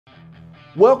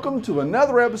Welcome to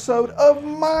another episode of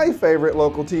my favorite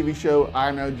local TV show,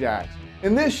 I Know Jax.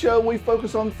 In this show, we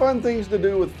focus on fun things to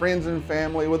do with friends and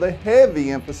family with a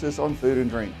heavy emphasis on food and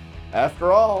drink.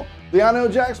 After all, the I Know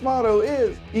Jax motto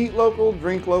is eat local,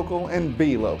 drink local, and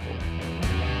be local.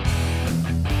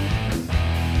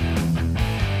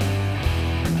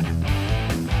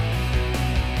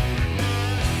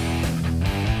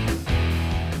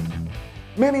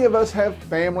 Many of us have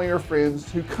family or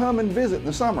friends who come and visit in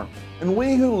the summer, and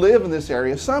we who live in this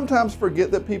area sometimes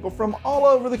forget that people from all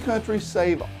over the country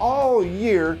save all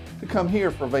year to come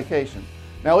here for vacation.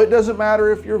 Now, it doesn't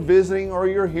matter if you're visiting or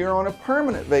you're here on a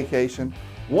permanent vacation.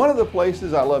 One of the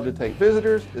places I love to take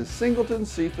visitors is Singleton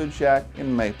Seafood Shack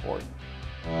in Mayport.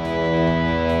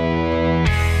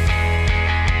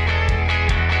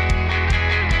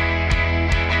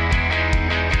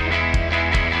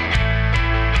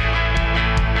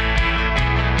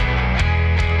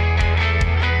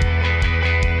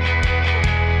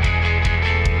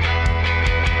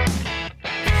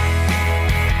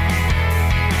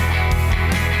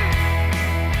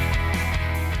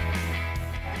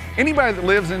 Anybody that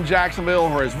lives in Jacksonville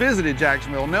or has visited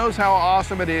Jacksonville knows how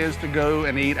awesome it is to go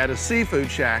and eat at a seafood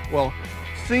shack. Well,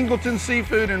 Singleton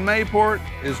Seafood in Mayport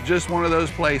is just one of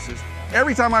those places.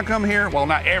 Every time I come here, well,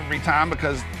 not every time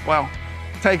because, well,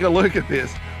 take a look at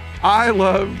this. I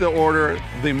love to order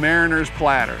the Mariner's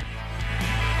Platter.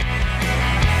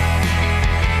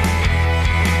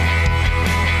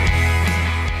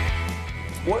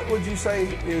 What would you say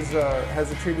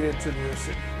has attributed to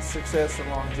the success and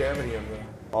longevity of the?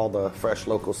 All the fresh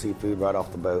local seafood right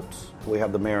off the boats. We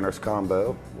have the Mariner's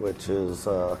Combo, which is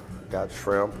got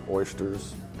shrimp,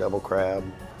 oysters, devil crab,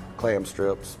 clam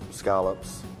strips,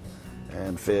 scallops,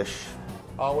 and fish.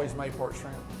 Always Mayport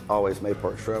shrimp. Always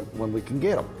Mayport shrimp when we can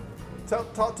get them.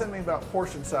 Talk to me about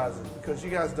portion sizes, because you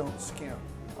guys don't skimp.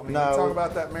 I mean, No. you talk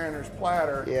about that Mariner's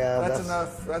Platter. Yeah, that's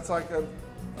enough. That's like a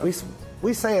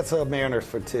We say it's a Mariner's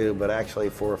for two, but actually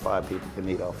 4 or 5 people can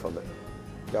eat off of it.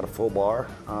 Got a full bar.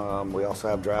 We also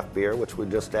have draft beer, which we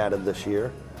just added this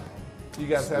year. You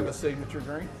guys have a signature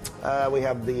drink? We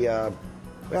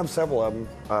have several of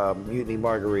them. Mutiny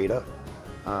Margarita.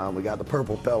 We got the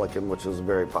Purple Pelican, which is a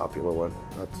very popular one.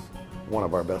 That's one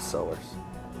of our best sellers.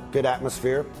 Good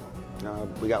atmosphere.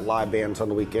 We got live bands on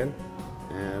the weekend,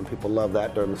 and people love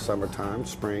that during the summertime,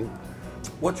 spring.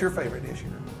 What's your favorite dish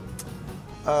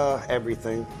here?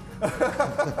 Everything.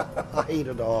 I eat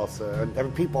it all. So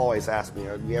people always ask me,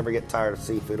 "Do you ever get tired of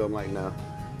seafood?" I'm like, no.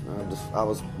 I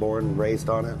was born and raised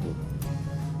on it. And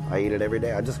I eat it every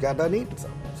day. I just got done eating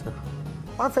some. So.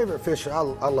 My favorite fish, I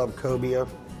love cobia,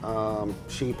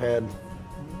 sheephead,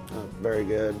 very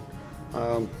good.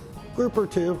 Grouper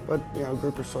too, but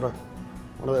grouper's sort of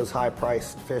one of those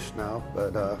high-priced fish now.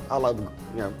 But I love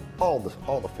all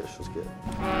the fish is good.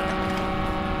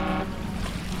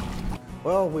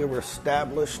 Well, we were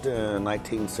established in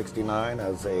 1969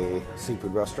 as a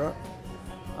seafood restaurant.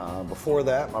 Before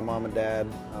that, my mom and dad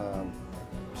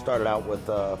started out with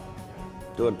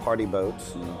doing party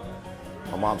boats. And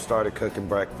my mom started cooking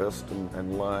breakfast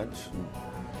and lunch, and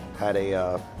had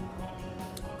a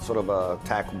sort of a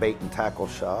bait and tackle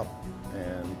shop.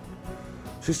 And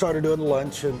she started doing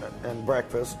lunch and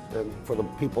breakfast for the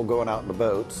people going out in the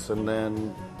boats, and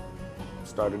then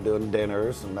started doing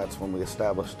dinners, and that's when we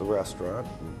established the restaurant.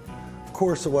 And of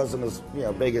course, it wasn't as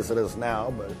big as it is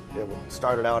now, but it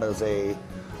started out as a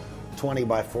 20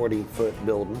 by 40 foot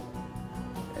building,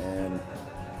 and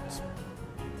it's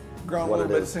grown a little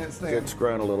bit since then. It's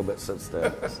grown a little bit since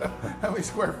then. How many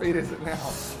square feet is it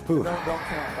now? Don't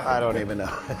count. I don't even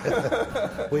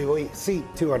know. we seat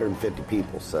 250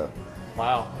 people, so.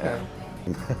 Wow. Yeah.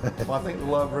 Well, I think the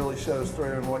love really shows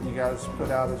through in what you guys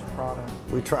put out as a product.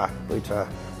 We try. It's a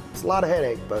lot of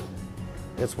headache, but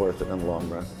it's worth it in the long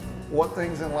run. What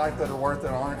things in life that are worth it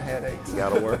aren't headaches? You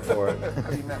gotta work for it.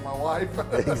 Have you met my wife?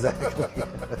 Exactly.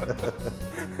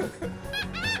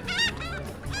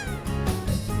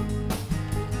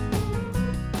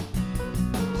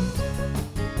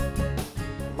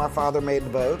 My father made the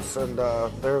boats, and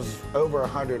there's over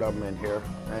 100 of them in here,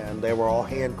 and they were all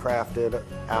handcrafted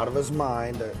out of his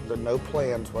mind. There are no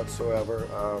plans whatsoever.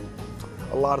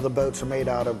 A lot of the boats are made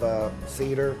out of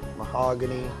cedar,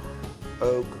 mahogany,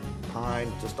 oak,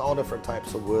 pine, just all different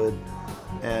types of wood,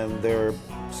 and they're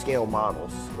scale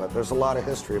models. But there's a lot of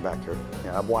history back here.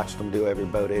 I've watched him do every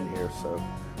boat in here, so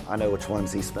I know which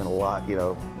ones he spent a lot,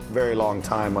 very long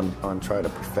time on trying to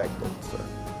perfect it. So.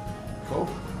 Cool.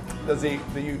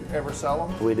 Do you ever sell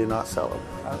them? We do not sell them.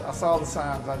 I saw the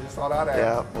signs. I just thought I'd ask.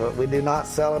 Yeah, well, we do not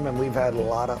sell them, and we've had a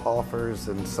lot of offers,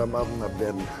 and some of them have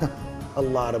been a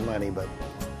lot of money, but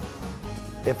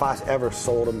if I ever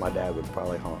sold them, my dad would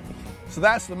probably haunt me. So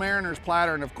that's the Mariner's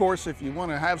Platter, and of course, if you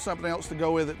want to have something else to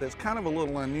go with it that's kind of a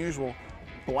little unusual,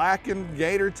 blackened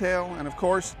gator tail, and of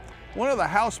course, one of the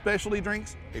house specialty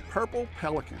drinks, a purple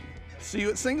pelican. See you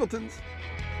at Singleton's.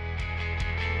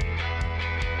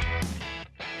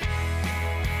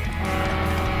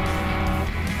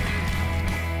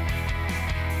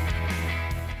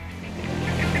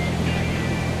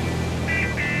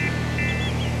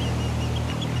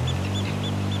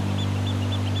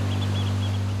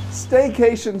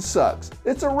 Staycation sucks.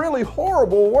 It's a really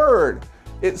horrible word.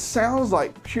 It sounds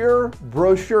like pure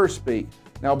brochure speak.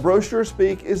 Now, brochure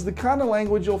speak is the kind of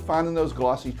language you'll find in those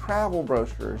glossy travel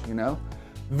brochures, you know?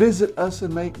 Visit us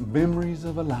and make memories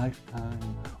of a lifetime.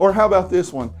 Or how about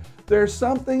this one? There's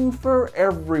something for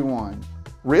everyone.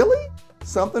 Really?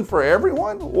 Something for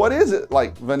everyone? What is it,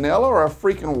 like vanilla or a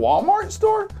freaking Walmart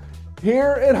store?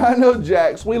 Here at Know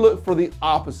Jax, we look for the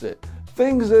opposite.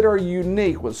 Things that are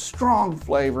unique with strong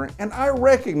flavor, and I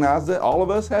recognize that all of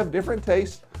us have different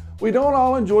tastes. We don't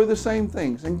all enjoy the same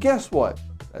things, and guess what?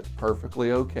 That's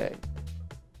perfectly okay.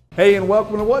 Hey, and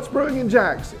welcome to What's Brewing in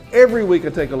Jax. Every week I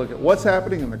take a look at what's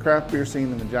happening in the craft beer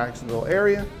scene in the Jacksonville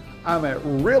area. I'm at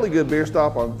Really Good Beer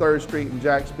Stop on 3rd Street in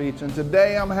Jax Beach, and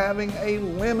today I'm having a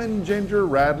lemon ginger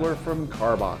radler from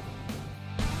Karbach.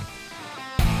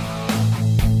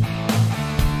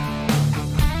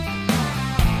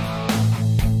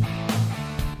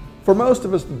 For most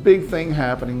of us, the big thing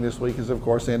happening this week is, of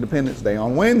course, Independence Day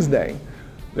on Wednesday.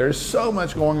 There's so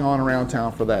much going on around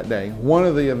town for that day. One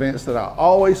of the events that I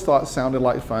always thought sounded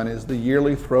like fun is the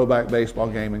yearly throwback baseball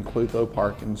game in Clutho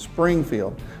Park in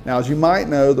Springfield. Now, as you might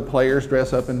know, the players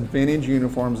dress up in vintage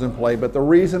uniforms and play, but the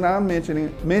reason I'm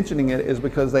mentioning it is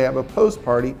because they have a post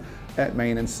party at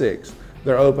Main and 6th.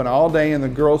 They're open all day, and the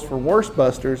Girls for Worst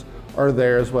Busters are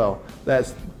there as well.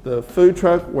 That's the food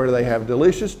truck where they have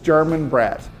delicious German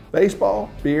brats. Baseball,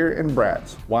 beer, and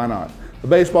brats. Why not? The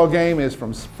baseball game is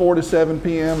from 4 to 7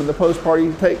 p.m. and the post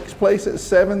party takes place at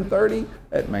 7:30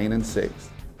 at Main and 6th.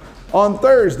 On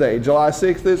Thursday, July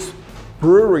 6th, it's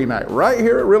brewery night right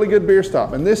here at Really Good Beer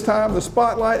Stop. And this time the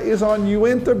spotlight is on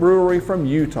Uinta Brewery from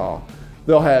Utah.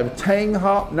 They'll have Tang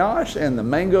Hop Nosh and the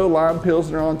Mango Lime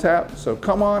Pilsner on tap. So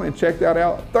come on and check that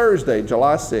out Thursday,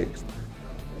 July 6th.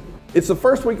 It's the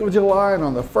first week of July, and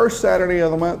on the first Saturday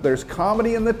of the month, there's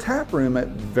comedy in the tap room at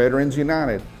Veterans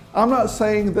United. I'm not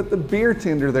saying that the beer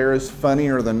tender there is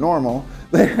funnier than normal.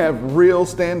 They have real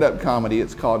stand-up comedy.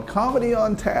 It's called Comedy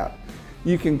on Tap.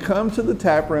 You can come to the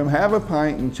tap room, have a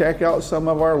pint, and check out some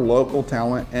of our local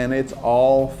talent, and it's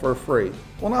all for free.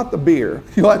 Well, not the beer.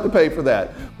 You'll have to pay for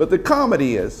that, but the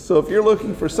comedy is. So if you're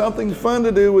looking for something fun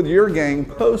to do with your gang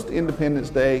post-Independence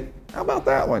Day, how about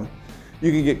that one?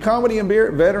 You can get comedy and beer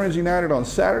at Veterans United on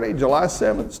Saturday, July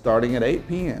 7th, starting at 8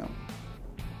 p.m.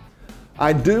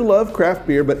 I do love craft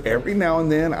beer, but every now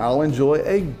and then I'll enjoy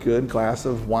a good glass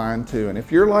of wine too. And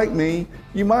if you're like me,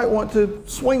 you might want to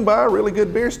swing by a Really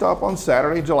Good Beer Stop on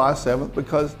Saturday, July 7th,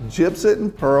 because Gypsy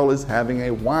and Pearl is having a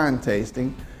wine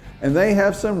tasting, and they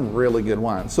have some really good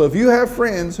wine. So if you have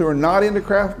friends who are not into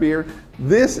craft beer,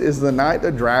 this is the night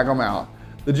to drag them out.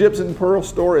 The Gypsy and Pearl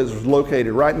store is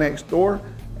located right next door,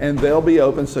 and they'll be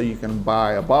open so you can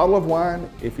buy a bottle of wine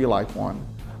if you like one.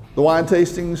 The wine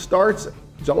tasting starts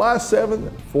July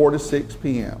 7th, 4 to 6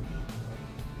 p.m.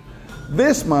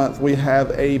 This month we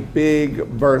have a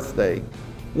big birthday.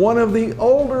 One of the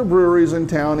older breweries in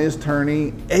town is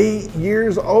turning 8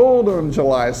 years old on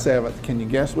July 7th. Can you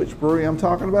guess which brewery I'm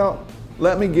talking about?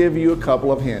 Let me give you a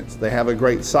couple of hints. They have a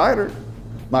great cider.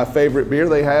 My favorite beer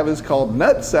they have is called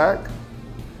Nutsack.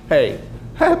 Hey,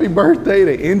 happy birthday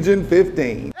to Engine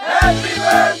 15. Happy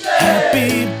birthday!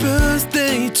 Happy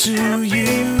birthday to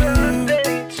you.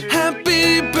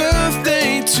 Happy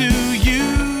birthday to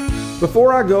you.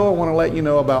 Before I go, I want to let you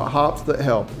know about Hops That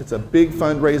Help. It's a big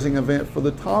fundraising event for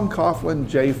the Tom Coughlin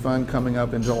J Fund coming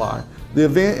up in July. The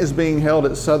event is being held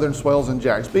at Southern Swells in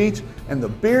Jax Beach, and the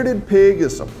Bearded Pig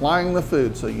is supplying the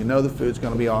food, so you know the food's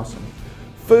going to be awesome.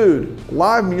 Food,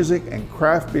 live music, and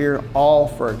craft beer, all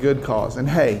for a good cause. And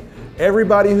hey,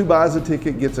 everybody who buys a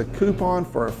ticket gets a coupon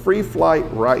for a free flight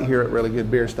right here at Really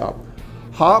Good Beer Stop.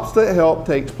 Hops That Help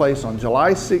takes place on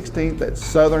July 16th at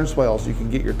Southern Swells. You can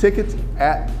get your tickets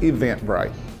at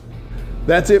Eventbrite.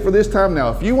 That's it for this time.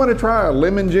 Now, if you want to try a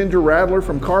lemon ginger radler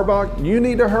from Karbach, you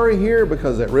need to hurry here,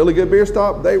 because at Really Good Beer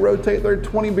Stop, they rotate their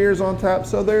 20 beers on tap,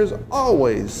 so there's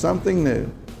always something new.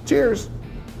 Cheers.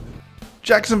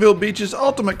 Jacksonville Beach's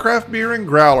ultimate craft beer and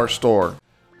growler store.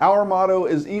 Our motto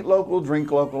is eat local,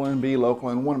 drink local, and be local,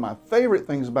 and one of my favorite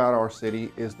things about our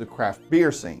city is the craft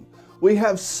beer scene. We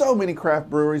have so many craft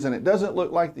breweries, and it doesn't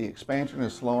look like the expansion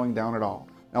is slowing down at all.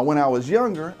 Now, when I was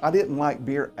younger, I didn't like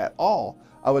beer at all.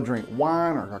 I would drink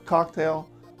wine or a cocktail,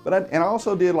 and I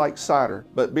also did like cider,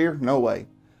 but beer, no way.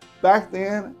 Back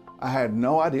then, I had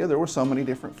no idea there were so many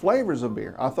different flavors of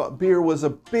beer. I thought beer was a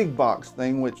big box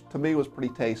thing, which to me was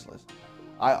pretty tasteless.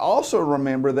 I also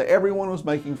remember that everyone was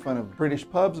making fun of British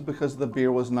pubs because the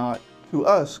beer was not, to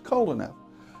us, cold enough.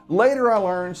 Later I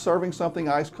learned serving something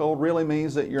ice cold really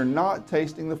means that you're not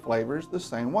tasting the flavors the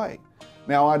same way.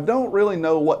 Now, I don't really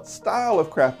know what style of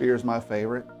craft beer is my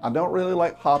favorite. I don't really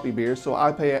like hoppy beers, so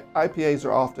IPAs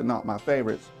are often not my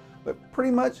favorites, but pretty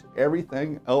much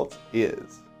everything else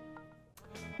is.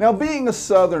 Now, being a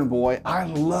Southern boy, I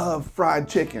love fried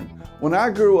chicken. When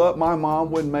I grew up, my mom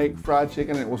would make fried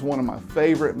chicken, and it was one of my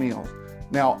favorite meals.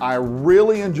 Now, I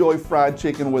really enjoy fried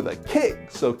chicken with a kick,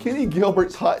 so Kenny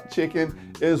Gilbert's Hot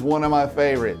Chicken is one of my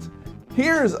favorites.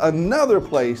 Here's another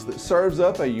place that serves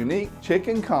up a unique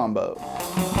chicken combo.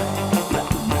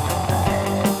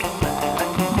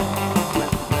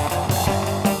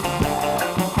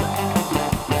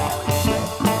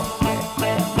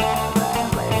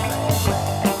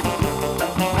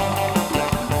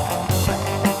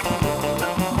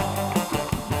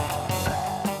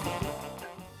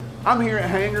 I'm here at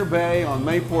Hangar Bay on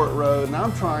Mayport Road, and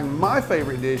I'm trying my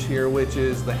favorite dish here, which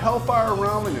is the Hellfire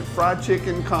Ramen and Fried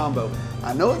Chicken Combo.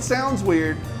 I know it sounds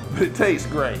weird, but it tastes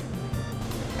great.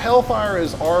 Hellfire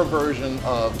is our version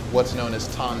of what's known as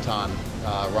Tantan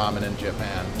ramen in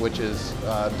Japan, which is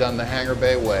done the Hangar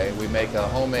Bay way. We make a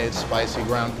homemade spicy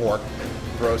ground pork,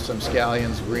 throw some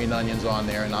scallions, green onions on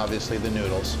there, and obviously the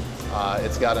noodles.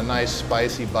 It's got a nice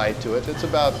spicy bite to it. It's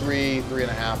about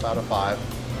 3.5 out of 5.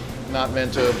 Not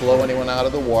meant to blow anyone out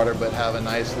of the water, but have a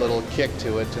nice little kick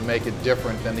to it to make it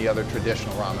different than the other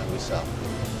traditional ramen we sell.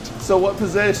 So what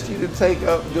possessed you to take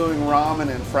up doing ramen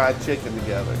and fried chicken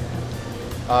together?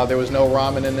 There was no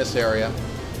ramen in this area.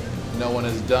 No one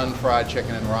has done fried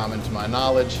chicken and ramen to my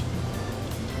knowledge.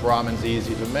 Ramen's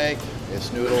easy to make.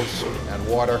 It's noodles and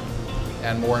water.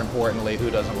 And more importantly,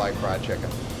 who doesn't like fried chicken?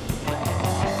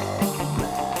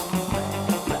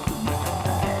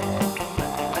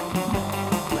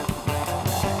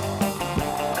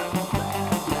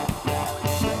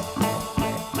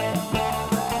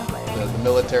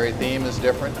 Military theme is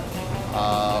different.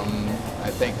 I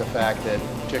think the fact that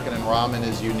chicken and ramen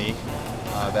is unique,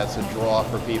 that's a draw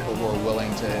for people who are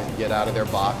willing to get out of their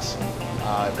box.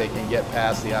 If they can get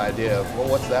past the idea of, well,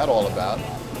 what's that all about?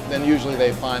 Then usually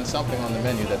they find something on the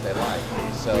menu that they like.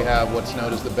 So we have what's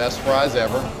known as the best fries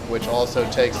ever, which also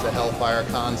takes the Hellfire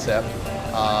concept,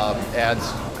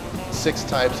 adds 6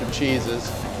 types of cheeses,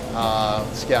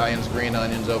 scallions, green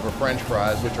onions over French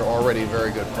fries, which are already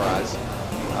very good fries.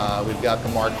 We've got the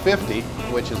Mark 50,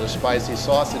 which is a spicy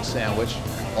sausage sandwich,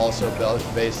 also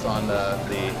based on the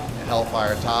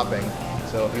Hellfire topping.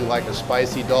 So if you like a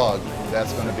spicy dog,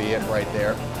 that's going to be it right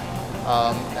there.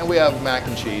 And we have mac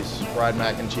and cheese, fried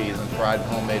mac and cheese, and fried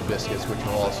homemade biscuits, which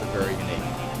are also very unique.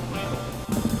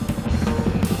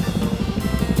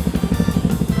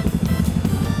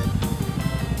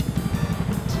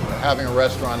 Having a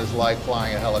restaurant is like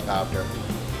flying a helicopter.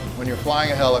 When you're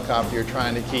flying a helicopter, you're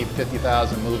trying to keep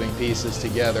 50,000 moving pieces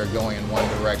together going in one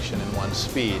direction and one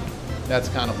speed. That's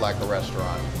kind of like a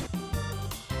restaurant.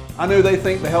 I know they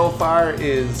think the Hellfire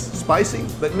is spicy,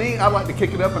 but me, I like to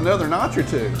kick it up another notch or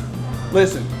two.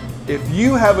 Listen, if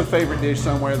you have a favorite dish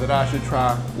somewhere that I should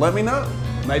try, let me know.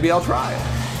 Maybe I'll try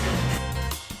it.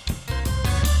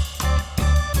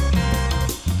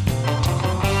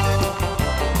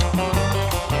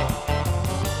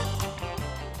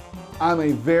 I'm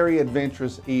a very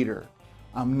adventurous eater.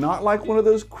 I'm not like one of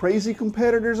those crazy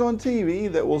competitors on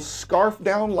TV that will scarf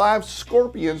down live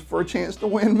scorpions for a chance to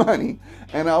win money.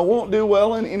 And I won't do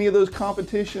well in any of those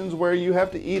competitions where you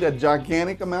have to eat a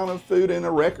gigantic amount of food in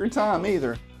a record time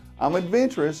either. I'm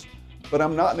adventurous, but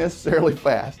I'm not necessarily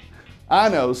fast. I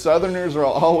know Southerners are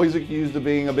always accused of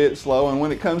being a bit slow, and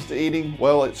when it comes to eating,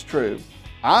 well, it's true.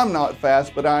 I'm not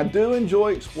fast, but I do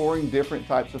enjoy exploring different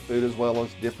types of food as well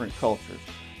as different cultures.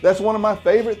 That's one of my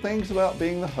favorite things about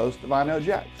being the host of I Know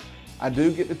Jax. I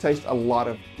do get to taste a lot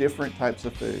of different types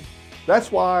of food.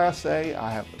 That's why I say I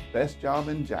have the best job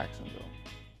in Jacksonville.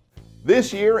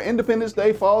 This year, Independence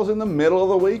Day falls in the middle of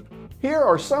the week. Here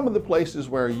are some of the places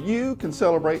where you can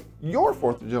celebrate your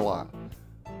 4th of July.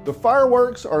 The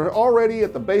fireworks are already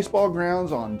at the baseball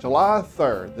grounds on July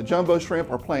 3rd. The Jumbo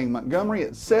Shrimp are playing Montgomery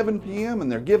at 7 p.m.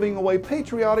 and they're giving away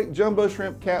patriotic Jumbo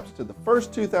Shrimp caps to the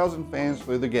first 2,000 fans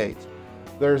through the gates.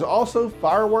 There's also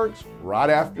fireworks right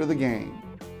after the game.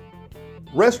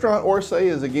 Restaurant Orsay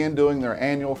is again doing their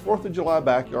annual 4th of July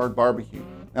backyard barbecue.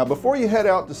 Now before you head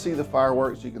out to see the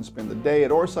fireworks, you can spend the day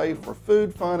at Orsay for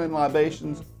food, fun, and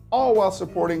libations, all while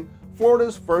supporting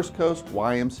Florida's First Coast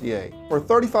YMCA. For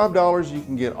 $35, you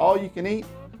can get all you can eat.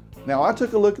 Now I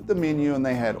took a look at the menu and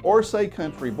they had Orsay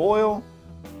Country Boil,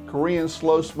 Korean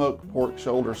slow smoked pork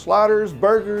shoulder sliders,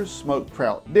 burgers, smoked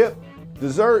trout dip,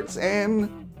 desserts,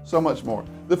 and so much more.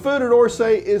 The food at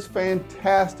Orsay is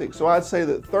fantastic, so I'd say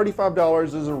that $35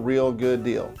 is a real good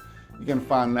deal. You can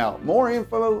find out more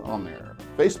info on their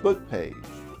Facebook page.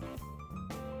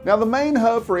 Now the main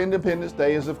hub for Independence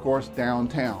Day is of course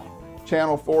downtown.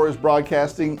 Channel 4 is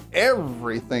broadcasting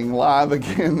everything live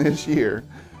again this year.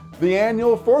 The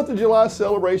annual 4th of July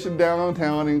celebration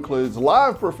downtown includes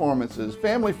live performances,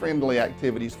 family-friendly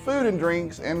activities, food and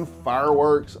drinks, and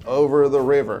fireworks over the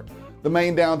river. The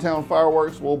main downtown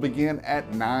fireworks will begin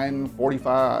at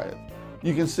 9:45.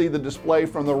 You can see the display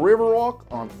from the Riverwalk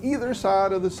on either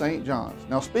side of the St. John's.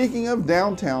 Now speaking of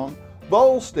downtown,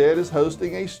 Volstead is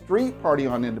hosting a street party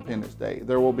on Independence Day.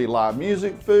 There will be live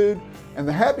music, food, and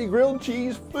the Happy Grilled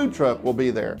Cheese food truck will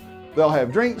be there. They'll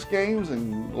have drinks, games,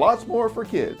 and lots more for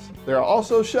kids. They're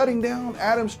also shutting down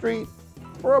Adams Street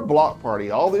for a block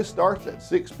party. All this starts at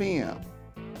 6 p.m.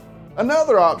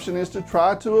 Another option is to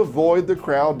try to avoid the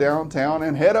crowd downtown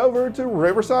and head over to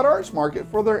Riverside Arts Market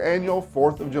for their annual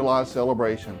 4th of July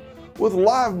celebration with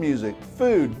live music,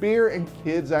 food, beer, and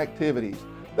kids' activities.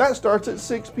 That starts at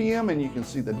 6 p.m. and you can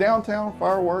see the downtown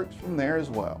fireworks from there as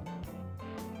well.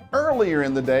 Earlier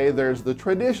in the day, there's the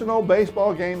traditional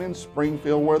baseball game in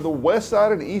Springfield where the west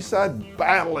side and east side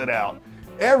battle it out.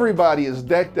 Everybody is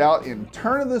decked out in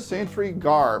turn-of-the-century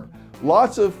garb.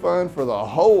 Lots of fun for the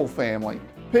whole family.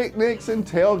 Picnics and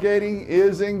tailgating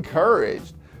is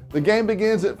encouraged. The game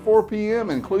begins at 4 p.m.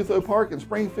 in Clutho Park in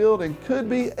Springfield and could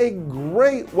be a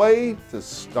great way to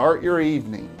start your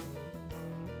evening.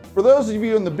 For those of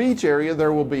you in the beach area,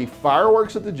 there will be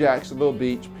fireworks at the Jacksonville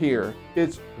Beach Pier.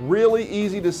 It's really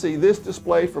easy to see this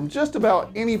display from just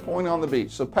about any point on the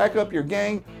beach, so pack up your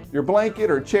gang, your blanket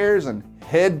or chairs and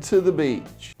head to the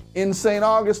beach. In St.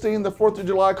 Augustine, the 4th of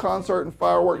July concert and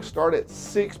fireworks start at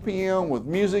 6 p.m. with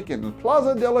music in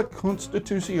Plaza de la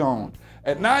Constitucion.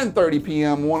 At 9:30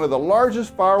 p.m., one of the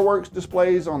largest fireworks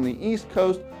displays on the East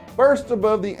Coast bursts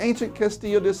above the ancient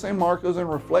Castillo de San Marcos and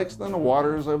reflects in the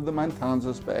waters of the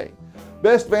Matanzas Bay.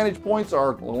 Best vantage points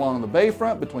are along the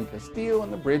bayfront between Castillo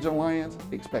and the Bridge Alliance.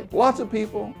 Expect lots of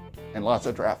people and lots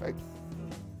of traffic.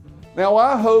 Now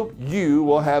I hope you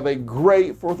will have a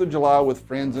great 4th of July with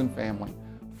friends and family.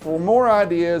 For more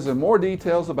ideas and more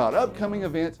details about upcoming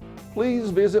events, please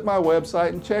visit my website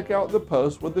and check out the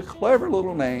post with the clever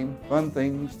little name, Fun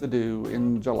Things to Do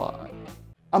in July.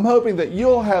 I'm hoping that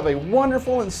you'll have a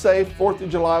wonderful and safe 4th of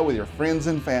July with your friends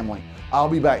and family. I'll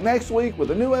be back next week with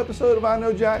a new episode of I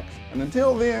Know Jax, and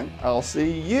until then, I'll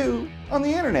see you on the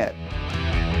internet.